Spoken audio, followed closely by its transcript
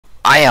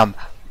I am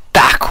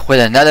back with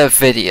another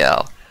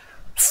video.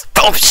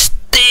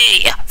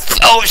 Frosty!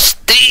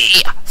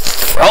 Frosty!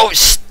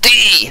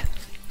 Frosty!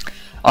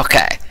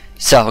 Okay,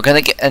 so we're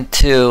gonna get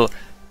into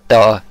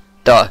the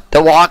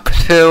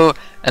walkthrough,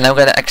 and I'm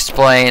gonna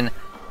explain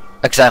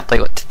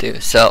exactly what to do.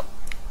 So,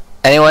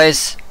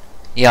 anyways,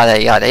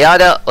 yada yada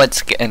yada,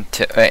 let's get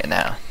into it right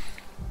now.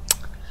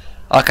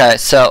 Okay,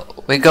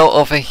 so we go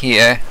over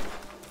here.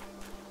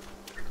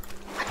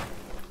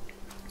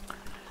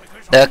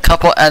 There are a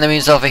couple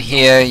enemies over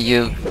here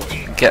you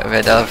get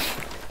rid of.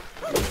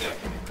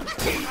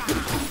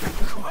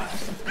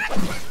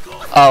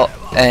 Oh,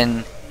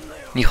 and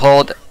you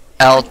hold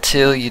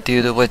L2, you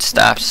do the wood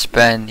staff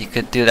spin. You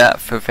could do that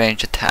for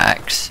range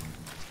attacks.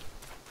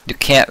 You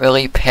can't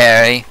really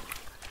parry.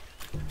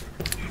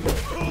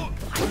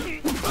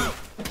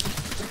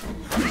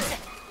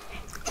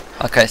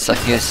 Okay, so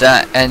here's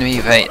that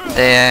enemy right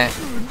there.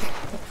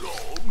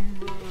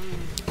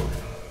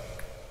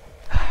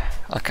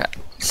 Okay,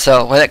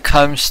 so when it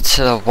comes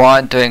to the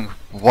wandering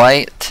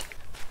white,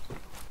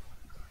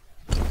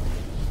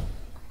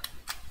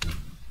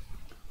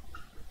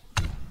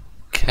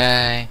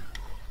 okay,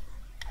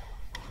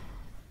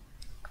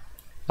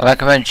 I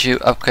recommend you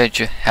upgrade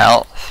your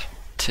health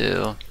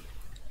too,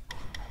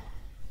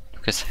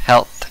 because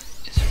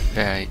health is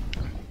very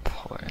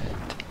important.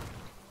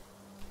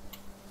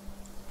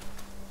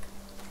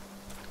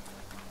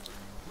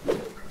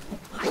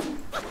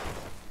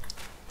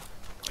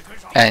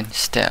 And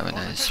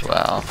stamina as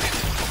well.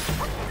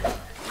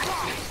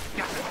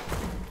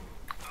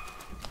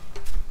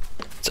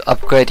 So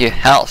upgrade your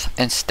health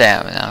and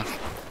stamina.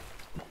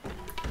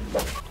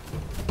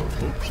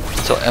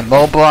 So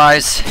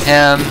immobilize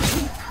him.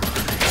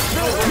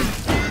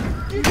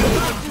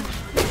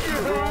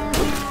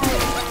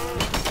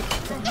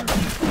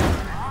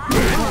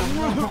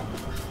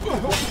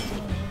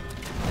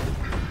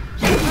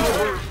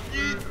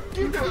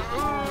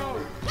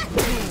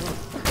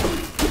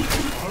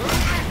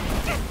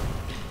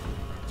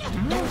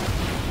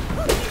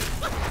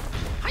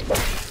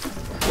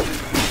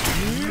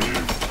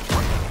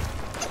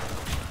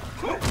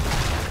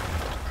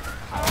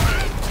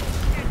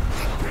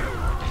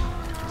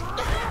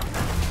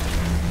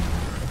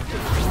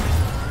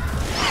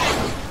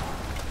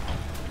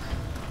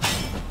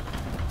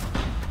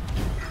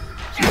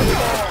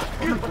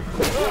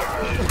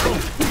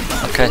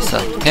 Okay, so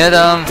hit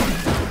him.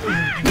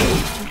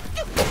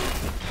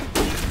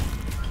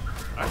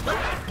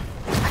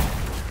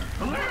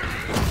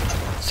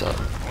 So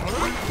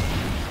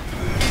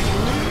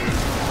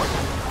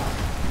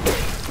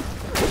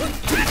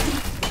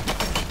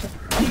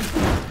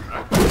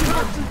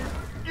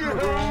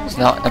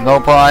now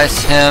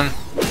immobilize him.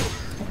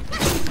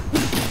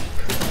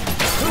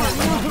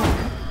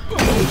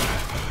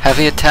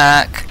 Heavy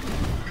attack.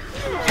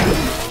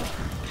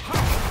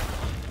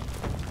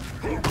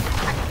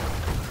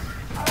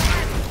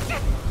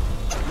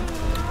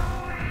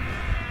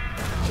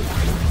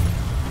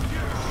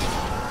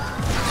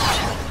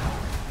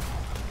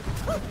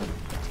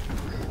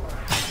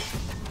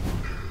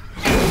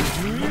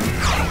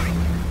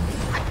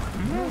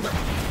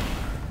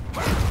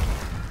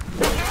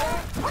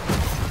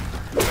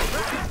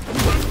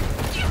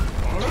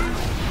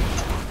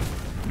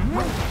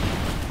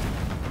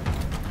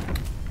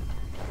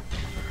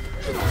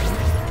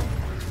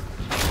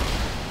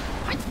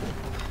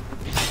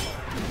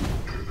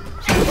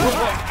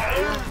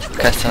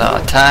 Okay, so now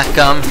attack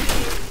him.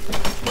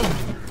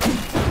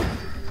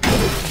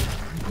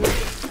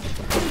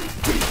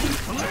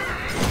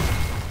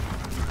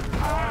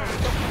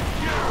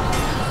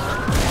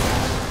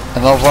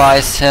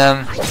 Immobilize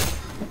him.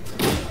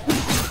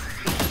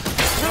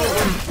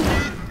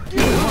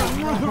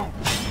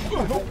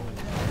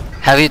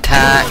 Heavy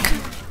attack.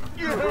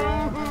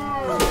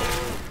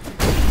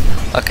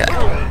 Okay.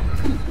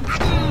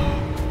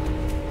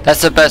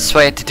 That's the best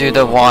way to do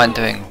the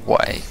wandering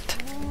white.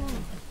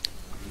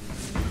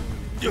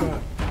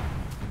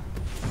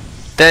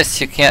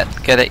 This you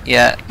can't get it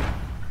yet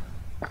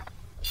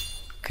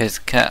because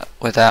can't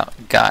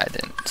without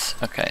guidance.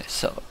 Okay,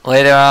 so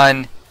later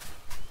on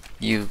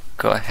you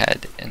go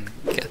ahead and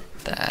get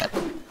that.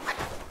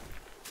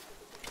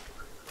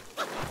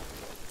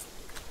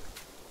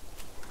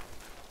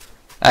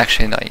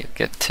 Actually no, you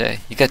get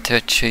to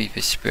achieve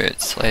your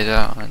spirits later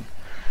on.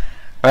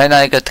 Right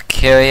now you got the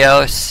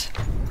Curios.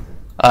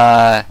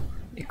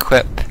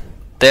 Equip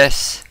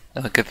this.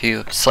 It'll give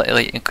you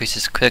slightly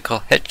increases critical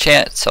hit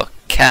chance, so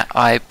cat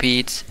eye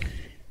beads.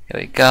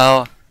 Here we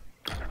go.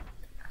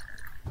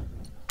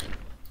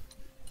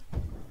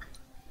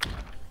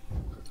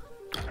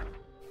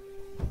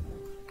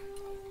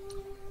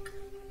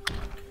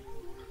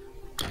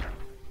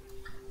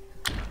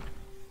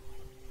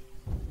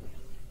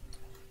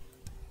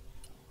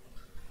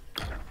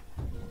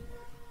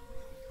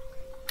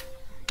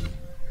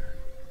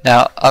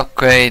 Now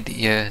upgrade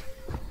your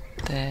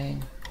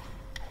thing.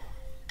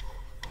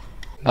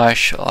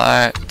 Martial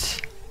arts.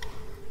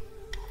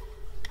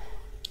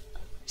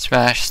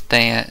 Smash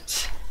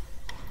stance.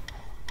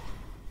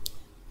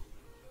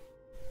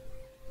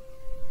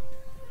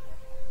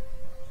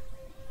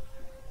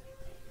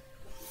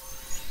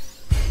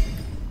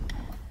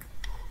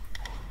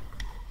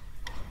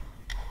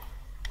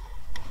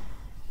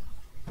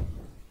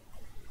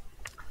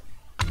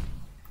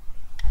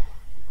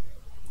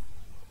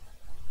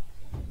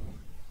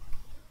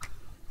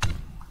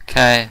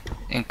 Okay,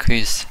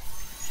 increase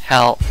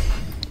health.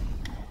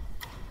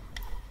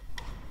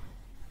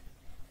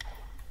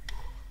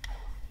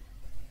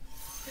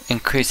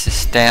 Increases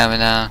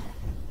stamina.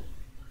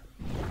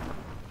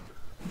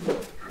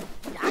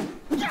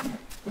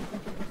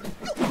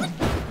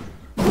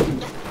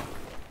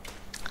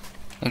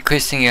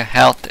 Increasing your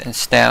health and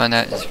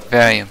stamina is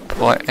very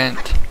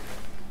important.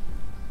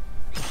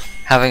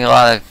 Having a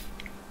lot of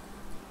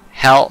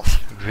health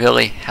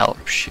really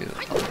helps you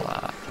a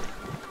lot.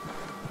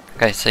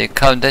 Okay, so you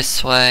come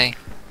this way.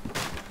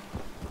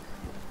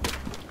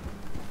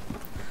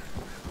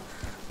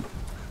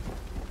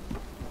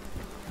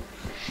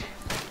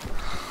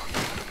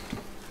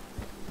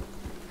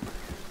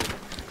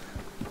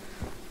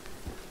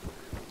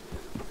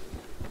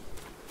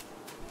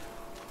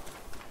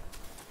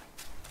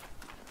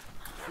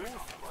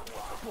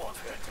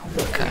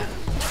 Okay.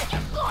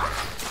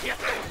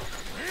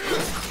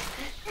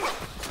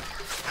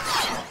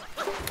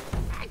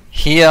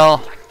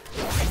 Heal.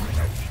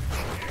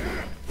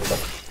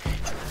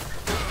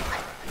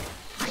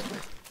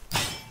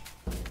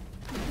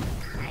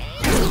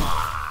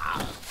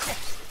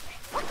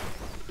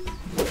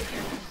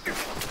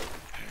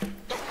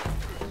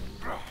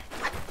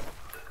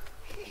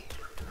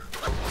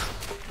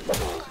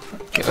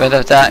 Get rid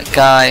of that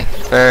guy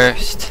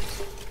first.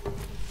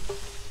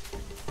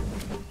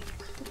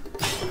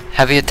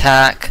 Heavy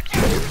attack.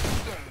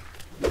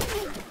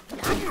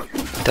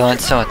 Doing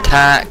some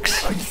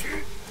attacks.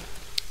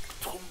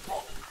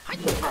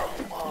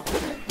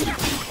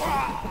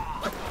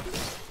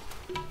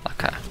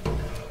 Okay.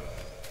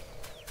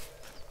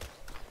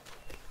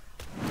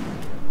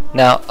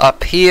 Now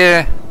up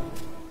here.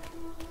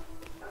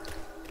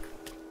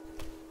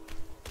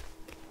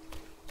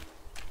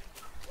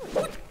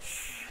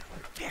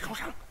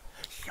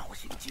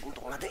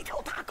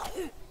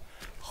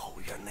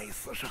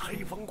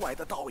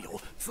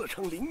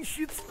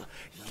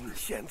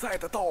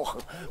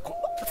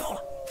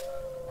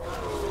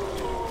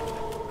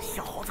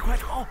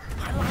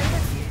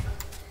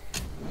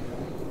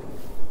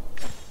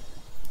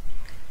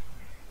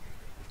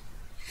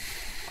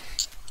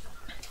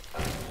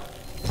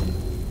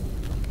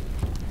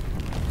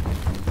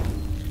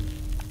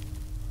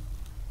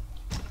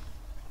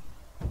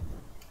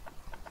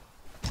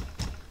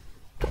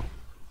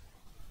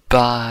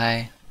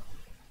 Bye.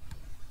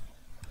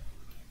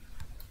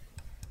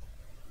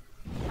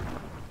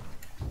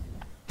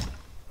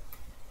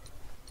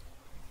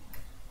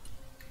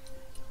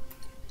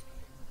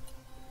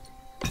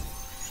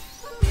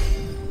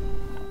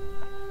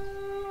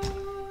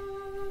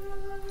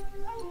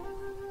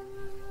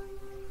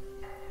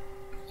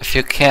 If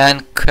you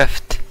can,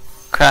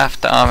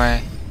 craft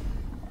armor.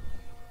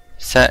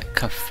 Set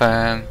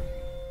confirm.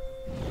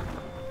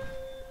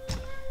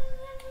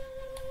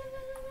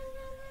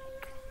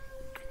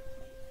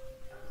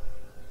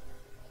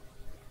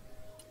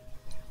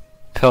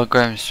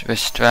 Pilgrim's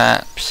wrist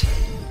straps.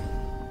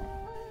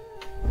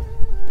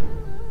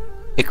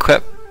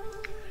 Equip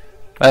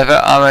whatever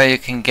armor you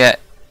can get,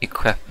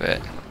 equip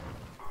it.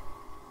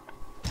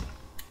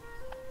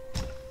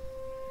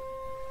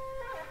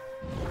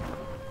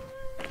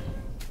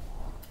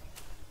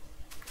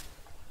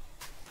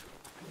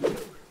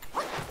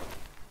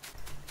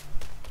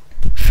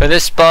 For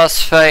this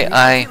boss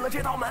fight,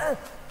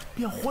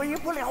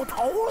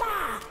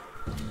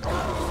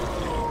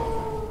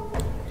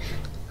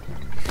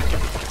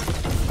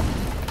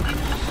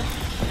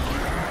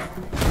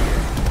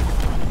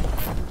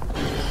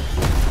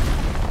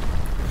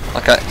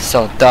 okay,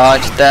 so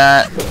dodge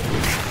that.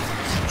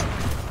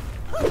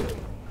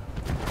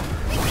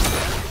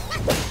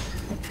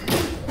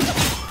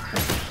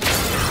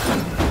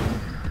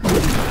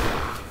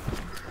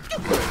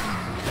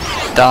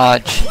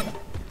 Dodge.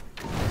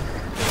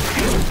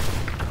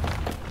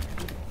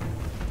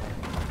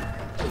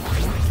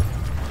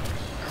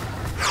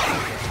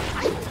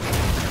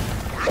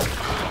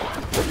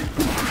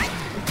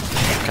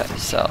 Okay,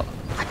 so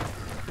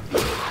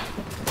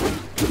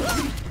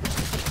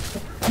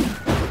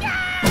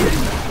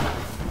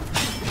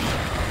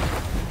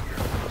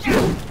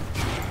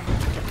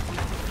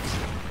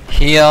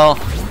heal,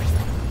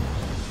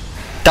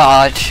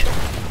 dodge,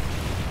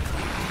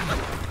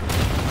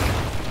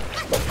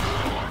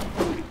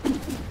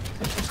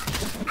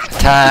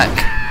 attack,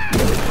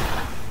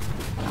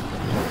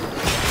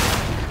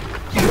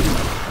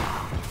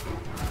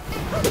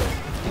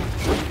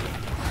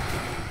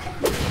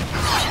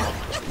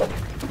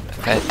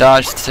 okay,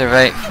 dodge to the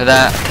right for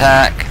that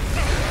attack.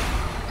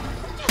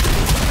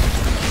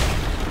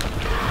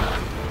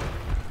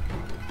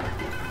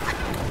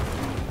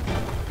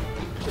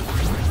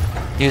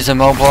 Use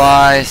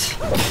immobilize.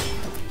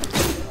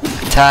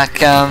 Attack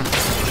him.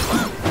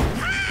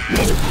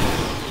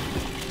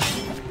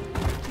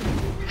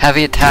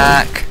 Heavy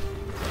attack.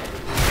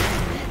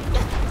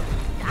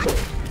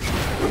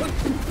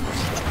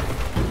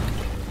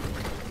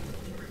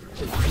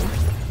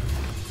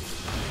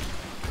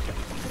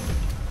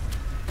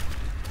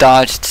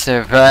 Dodge to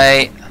the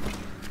right.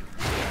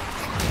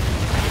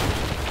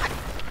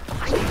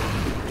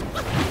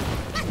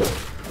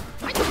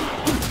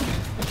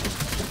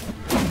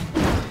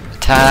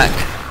 attack.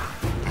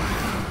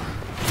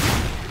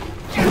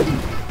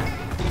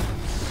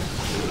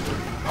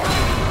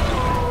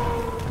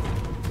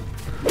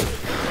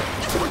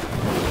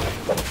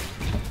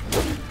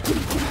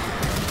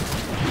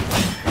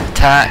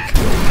 Attack.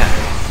 Okay.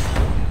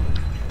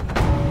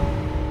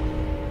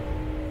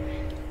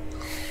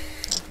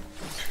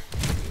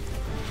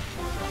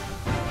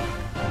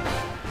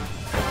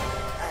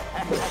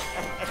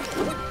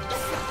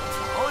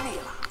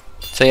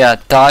 So yeah,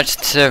 dodge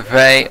to the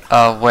right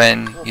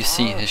when you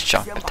see his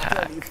jump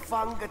attack.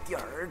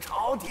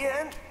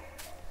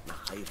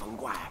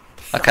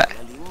 Okay,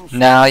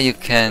 now you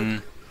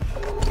can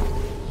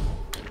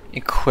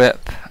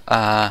equip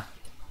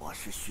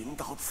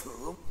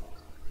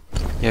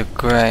your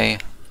gray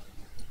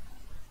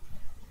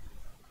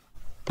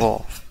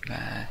wolf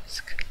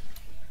mask.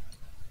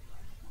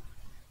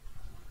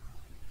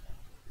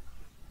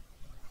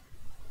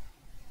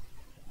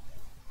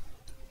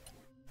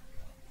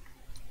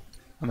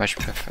 I much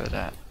prefer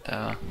that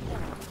though.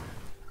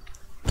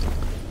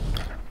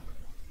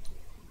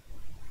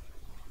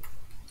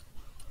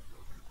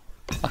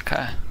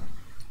 Okay.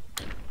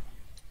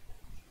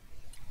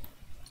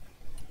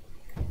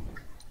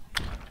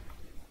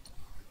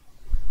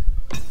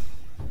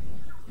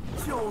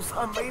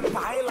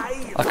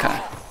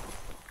 Okay.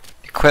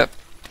 Equip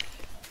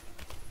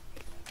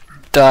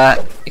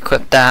that.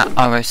 Equip that.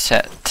 Armor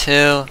set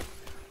 2.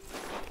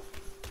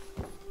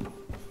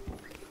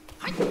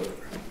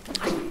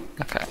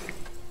 Okay.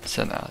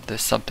 So now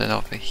there's something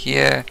over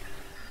here.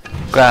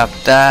 Grab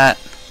that.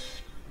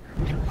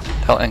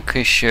 That'll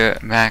increase your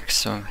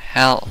maximum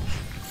health.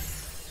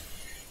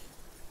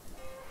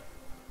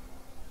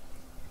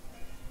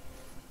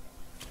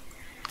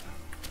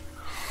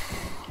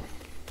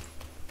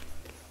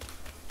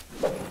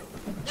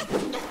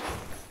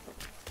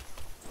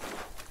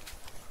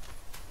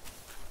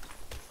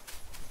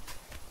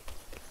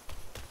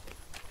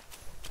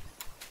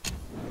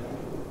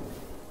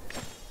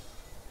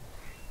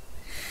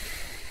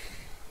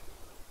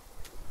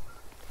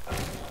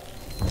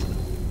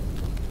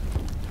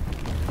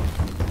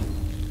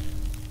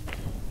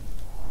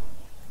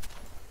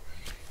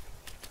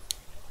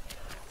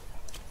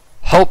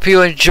 Hope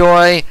you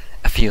enjoy.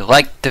 If you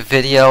liked the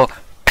video,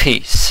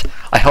 peace.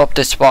 I hope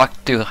this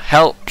walkthrough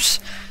helps.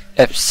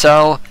 If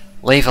so,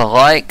 leave a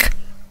like,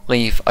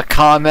 leave a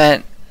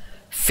comment.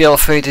 Feel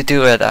free to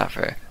do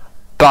whatever.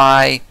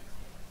 Bye.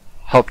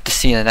 Hope to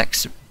see you in the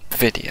next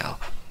video.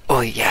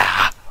 Oh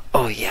yeah.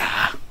 Oh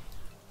yeah.